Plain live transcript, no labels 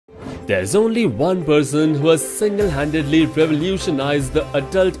There's only one person who has single-handedly revolutionized the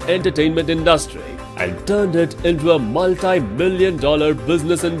adult entertainment industry and turned it into a multi-million-dollar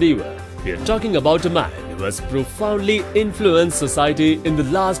business endeavor. We are talking about a man who has profoundly influenced society in the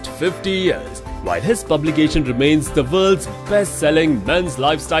last 50 years, while his publication remains the world's best-selling men's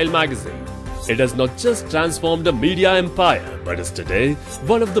lifestyle magazine. It has not just transformed a media empire, but is today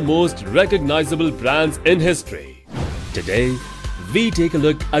one of the most recognizable brands in history. Today, we take a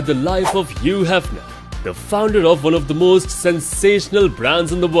look at the life of Hugh Hefner, the founder of one of the most sensational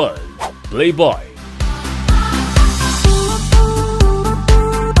brands in the world, Playboy.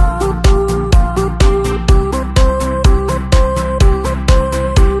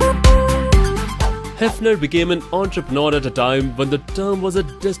 Hefner became an entrepreneur at a time when the term was a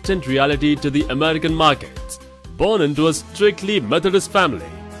distant reality to the American markets. Born into a strictly Methodist family,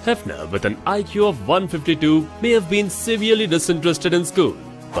 Hefner, with an IQ of 152, may have been severely disinterested in school,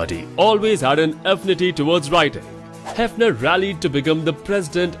 but he always had an affinity towards writing. Hefner rallied to become the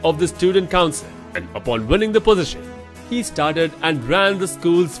president of the student council, and upon winning the position, he started and ran the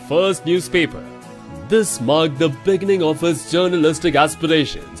school's first newspaper. This marked the beginning of his journalistic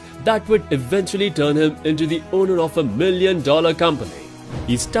aspirations that would eventually turn him into the owner of a $1 million company.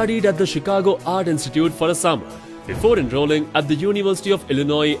 He studied at the Chicago Art Institute for a summer before enrolling at the University of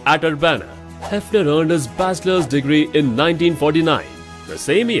Illinois at Urbana. Hefner earned his bachelor's degree in 1949. The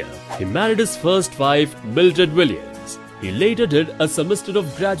same year, he married his first wife, Mildred Williams. He later did a semester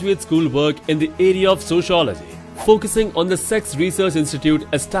of graduate school work in the area of sociology, focusing on the Sex Research Institute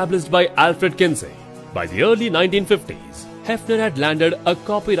established by Alfred Kinsey. By the early 1950s, Hefner had landed a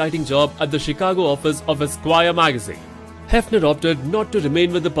copywriting job at the Chicago office of Esquire magazine. Hefner opted not to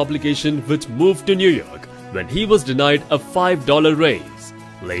remain with the publication, which moved to New York when he was denied a $5 raise.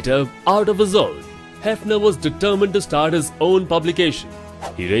 Later, out of his own, Hefner was determined to start his own publication.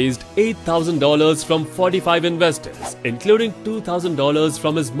 He raised $8,000 from 45 investors, including $2,000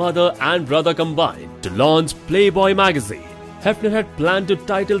 from his mother and brother combined, to launch Playboy magazine. Hefner had planned to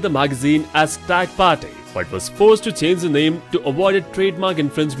title the magazine as Stag Party, but was forced to change the name to avoid a trademark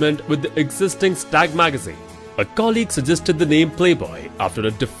infringement with the existing Stag magazine. A colleague suggested the name Playboy after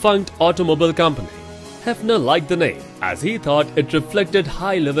a defunct automobile company. Hefner liked the name as he thought it reflected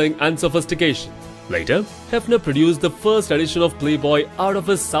high living and sophistication. Later, Hefner produced the first edition of Playboy out of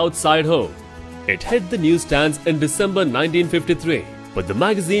his South Side home. It hit the newsstands in December 1953, but the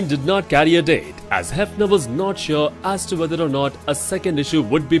magazine did not carry a date as Hefner was not sure as to whether or not a second issue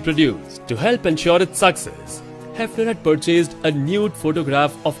would be produced. To help ensure its success, Hefner had purchased a nude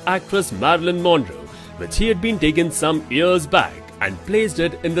photograph of actress Marilyn Monroe, which he had been taken some years back, and placed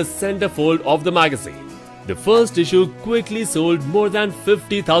it in the centerfold of the magazine. The first issue quickly sold more than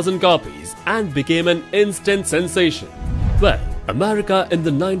 50,000 copies and became an instant sensation. Well, America in the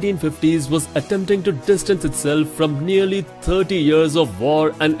 1950s was attempting to distance itself from nearly 30 years of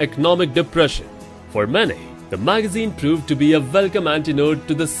war and economic depression. For many, the magazine proved to be a welcome antidote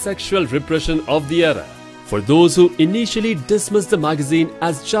to the sexual repression of the era. For those who initially dismissed the magazine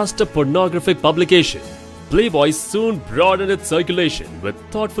as just a pornographic publication, Playboy soon broadened its circulation with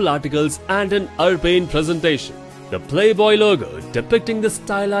thoughtful articles and an urbane presentation. The Playboy logo, depicting the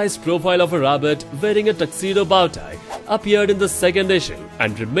stylized profile of a rabbit wearing a tuxedo bow tie, appeared in the second issue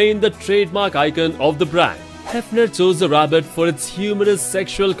and remained the trademark icon of the brand. Hefner chose the rabbit for its humorous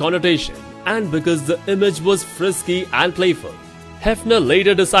sexual connotation and because the image was frisky and playful. Hefner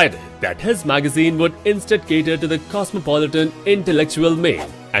later decided that his magazine would instead cater to the cosmopolitan intellectual male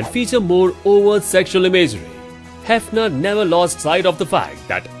and feature more overt sexual imagery. Hefner never lost sight of the fact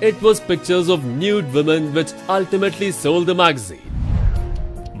that it was pictures of nude women which ultimately sold the magazine.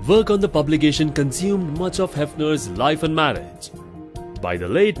 Work on the publication consumed much of Hefner's life and marriage. By the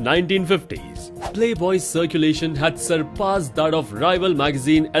late 1950s, Playboy's circulation had surpassed that of rival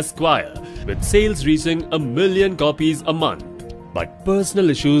magazine Esquire, with sales reaching 1 million copies a month. But personal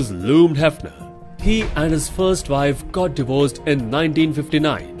issues loomed Hefner. He and his first wife got divorced in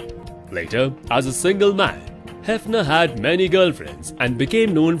 1959. Later, as a single man, Hefner had many girlfriends and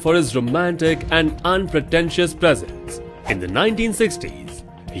became known for his romantic and unpretentious presence. In the 1960s,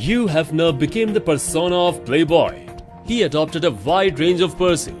 Hugh Hefner became the persona of Playboy. He adopted a wide range of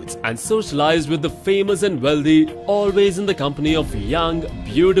pursuits and socialized with the famous and wealthy, always in the company of young,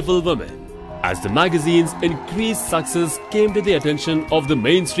 beautiful women. As the magazine's increased success came to the attention of the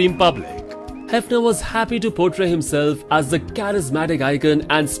mainstream public, Hefner was happy to portray himself as the charismatic icon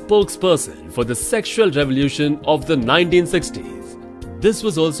and spokesperson for the sexual revolution of the 1960s. This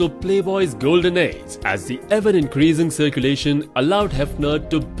was also Playboy's golden age, as the ever-increasing circulation allowed Hefner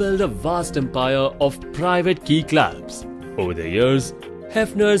to build a vast empire of private key clubs. Over the years,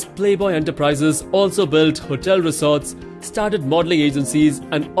 Hefner's Playboy Enterprises also built hotel resorts, started modeling agencies,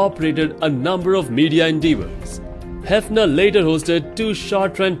 and operated a number of media endeavors. Hefner later hosted two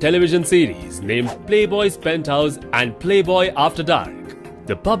short-run television series named Playboy's Penthouse and Playboy After Dark.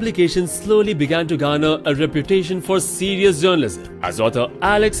 The publication slowly began to garner a reputation for serious journalism, as author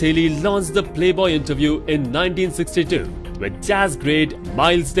Alex Haley launched the Playboy Interview in 1962 with jazz great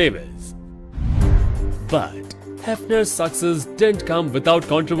Miles Davis. But Hefner's success didn't come without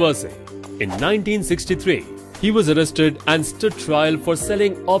controversy. In 1963, he was arrested and stood trial for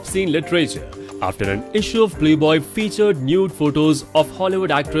selling obscene literature after an issue of Playboy featured nude photos of Hollywood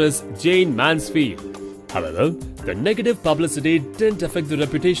actress Jane Mansfield. However, the negative publicity didn't affect the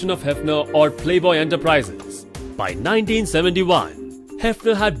reputation of Hefner or Playboy Enterprises. By 1971,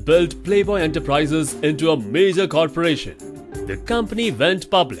 Hefner had built Playboy Enterprises into a major corporation. The company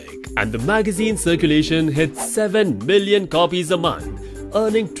went public and the magazine circulation hit 7 million copies a month,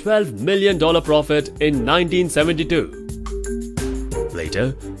 earning $12 million profit in 1972.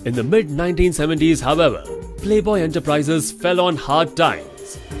 Later, in the mid-1970s, however, Playboy Enterprises fell on hard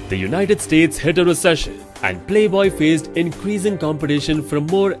times. The United States hit a recession, and Playboy faced increasing competition from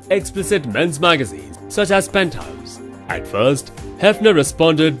more explicit men's magazines, such as Penthouse. At first, Hefner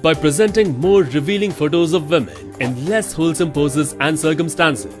responded by presenting more revealing photos of women in less wholesome poses and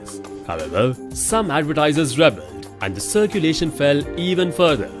circumstances. However, some advertisers rebelled, and the circulation fell even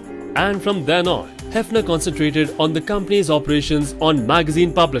further. And from then on, Hefner concentrated on the company's operations on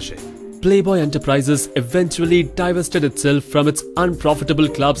magazine publishing. Playboy Enterprises eventually divested itself from its unprofitable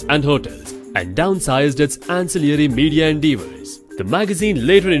clubs and hotels and downsized its ancillary media endeavors. The magazine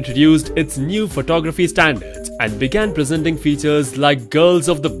later introduced its new photography standards and began presenting features like Girls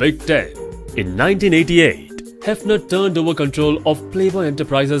of the Big Ten. In 1988, Hefner turned over control of Playboy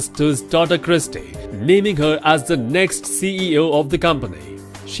Enterprises to his daughter Christy, naming her as the next CEO of the company.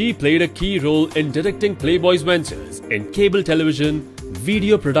 She played a key role in directing Playboy's ventures in cable television,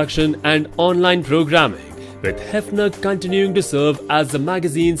 video production, and online programming, with Hefner continuing to serve as the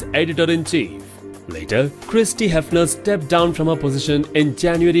magazine's editor-in-chief. Later, Christy Hefner stepped down from her position in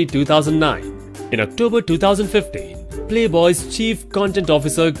January 2009. In October 2015, Playboy's chief content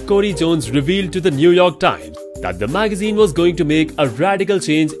officer Corey Jones revealed to the New York Times that the magazine was going to make a radical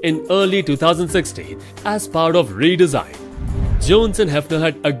change in early 2016 as part of redesign. Jones and Hefner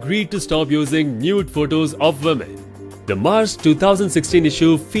had agreed to stop using nude photos of women. The March 2016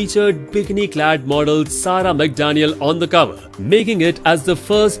 issue featured bikini-clad model Sarah McDaniel on the cover, making it as the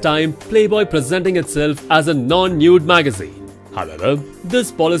first time Playboy presenting itself as a non-nude magazine. However,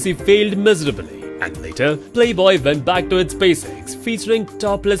 this policy failed miserably, and later Playboy went back to its basics, featuring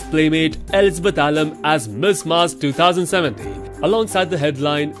topless playmate Elizabeth Allen as Miss Mars 2017, alongside the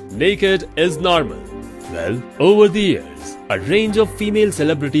headline "Naked is Normal." Well, over the years, a range of female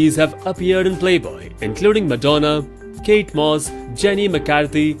celebrities have appeared in Playboy, including Madonna, Kate Moss, Jenny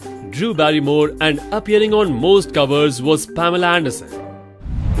McCarthy, Drew Barrymore, and appearing on most covers was Pamela Anderson.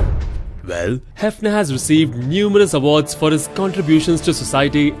 Well, Hefner has received numerous awards for his contributions to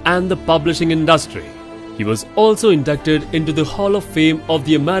society and the publishing industry. He was also inducted into the Hall of Fame of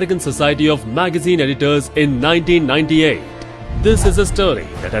the American Society of Magazine Editors in 1998. This is a story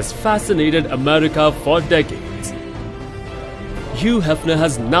that has fascinated America for decades. Hugh Hefner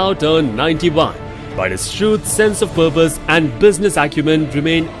has now turned 91. But his shrewd sense of purpose and business acumen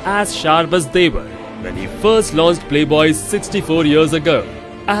remain as sharp as they were when he first launched Playboy 64 years ago.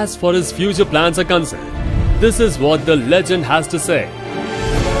 As for his future plans are concerned, this is what the legend has to say.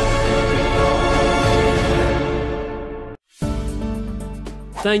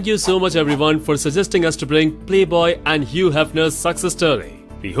 Thank you so much everyone for suggesting us to bring Playboy and Hugh Hefner's success story.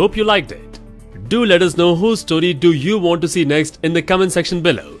 We hope you liked it. Do let us know whose story do you want to see next in the comment section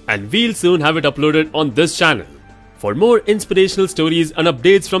below, and we'll soon have it uploaded on this channel. For more inspirational stories and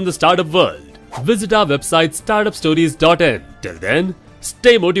updates from the startup world, visit our website startupstories.in. Till then,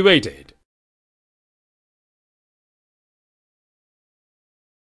 stay motivated.